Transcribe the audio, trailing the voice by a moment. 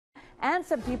and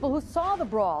some people who saw the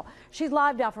brawl. She's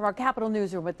live now from our Capitol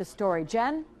newsroom with the story.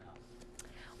 Jen?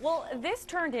 Well, this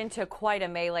turned into quite a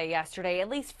melee yesterday. At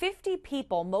least 50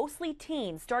 people, mostly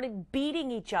teens, started beating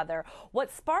each other.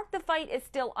 What sparked the fight is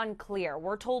still unclear.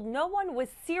 We're told no one was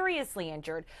seriously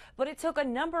injured, but it took a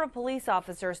number of police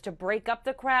officers to break up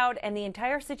the crowd, and the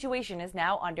entire situation is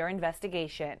now under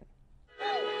investigation.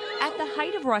 At the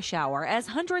height of rush hour, as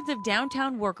hundreds of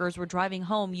downtown workers were driving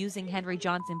home using Henry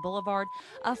Johnson Boulevard,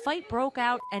 a fight broke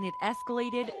out and it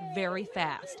escalated very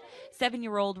fast.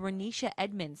 7-year-old Ronnesha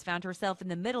Edmonds found herself in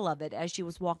the middle of it as she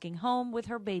was walking home with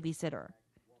her babysitter.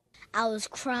 I was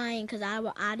crying because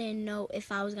I didn't know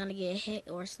if I was going to get hit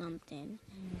or something.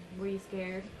 Were you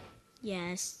scared?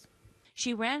 Yes.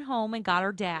 She ran home and got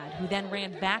her dad, who then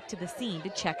ran back to the scene to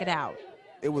check it out.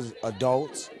 It was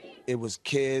adults. It was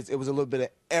kids. It was a little bit of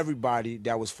everybody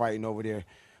that was fighting over there.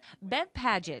 Bev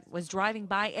Padgett was driving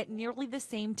by at nearly the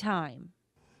same time.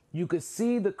 You could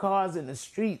see the cars in the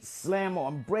street slam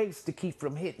on brakes to keep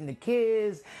from hitting the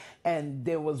kids. And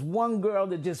there was one girl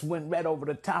that just went right over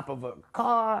the top of her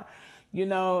car. You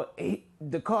know,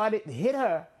 the car didn't hit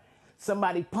her.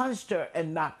 Somebody punched her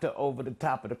and knocked her over the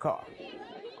top of the car.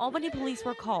 Albany Police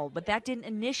were called, but that didn't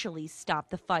initially stop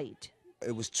the fight.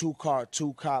 It was two cops,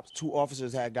 two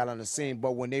officers had got on the scene,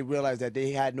 but when they realized that they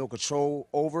had no control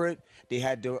over it, they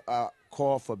had to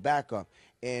call for backup.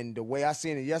 And the way I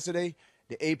seen it yesterday,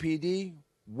 the APD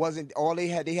wasn't all they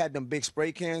had. They had them big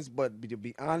spray cans, but to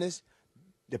be honest,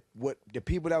 the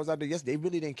people that was out there yesterday, they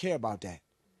really didn't care about that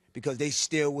because they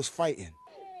still was fighting.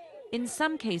 In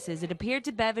some cases, it appeared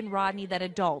to Bev and Rodney that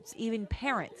adults, even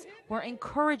parents, were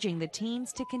encouraging the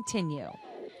teens to continue.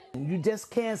 You just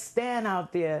can't stand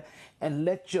out there and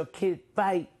let your kid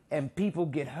fight and people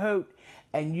get hurt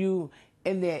and you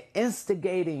in there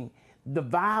instigating the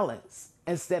violence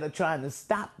instead of trying to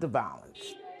stop the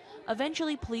violence.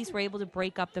 Eventually, police were able to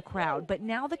break up the crowd, but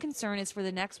now the concern is for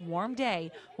the next warm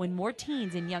day when more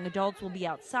teens and young adults will be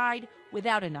outside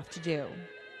without enough to do.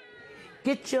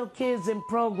 Get your kids in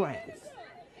programs,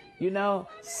 you know,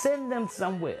 send them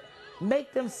somewhere.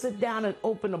 Make them sit down and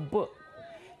open a book.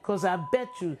 Because I bet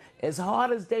you, as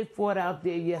hard as they fought out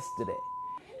there yesterday,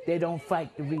 they don't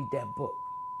fight to read that book.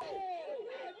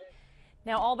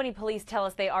 Now, Albany Police tell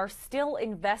us they are still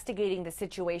investigating the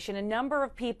situation. A number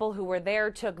of people who were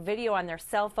there took video on their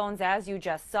cell phones, as you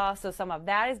just saw, so some of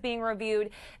that is being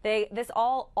reviewed. This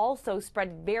all also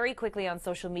spread very quickly on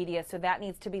social media, so that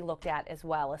needs to be looked at as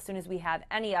well. As soon as we have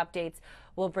any updates,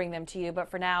 we'll bring them to you.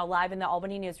 But for now, live in the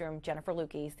Albany newsroom, Jennifer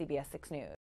Lukey, CBS 6 News.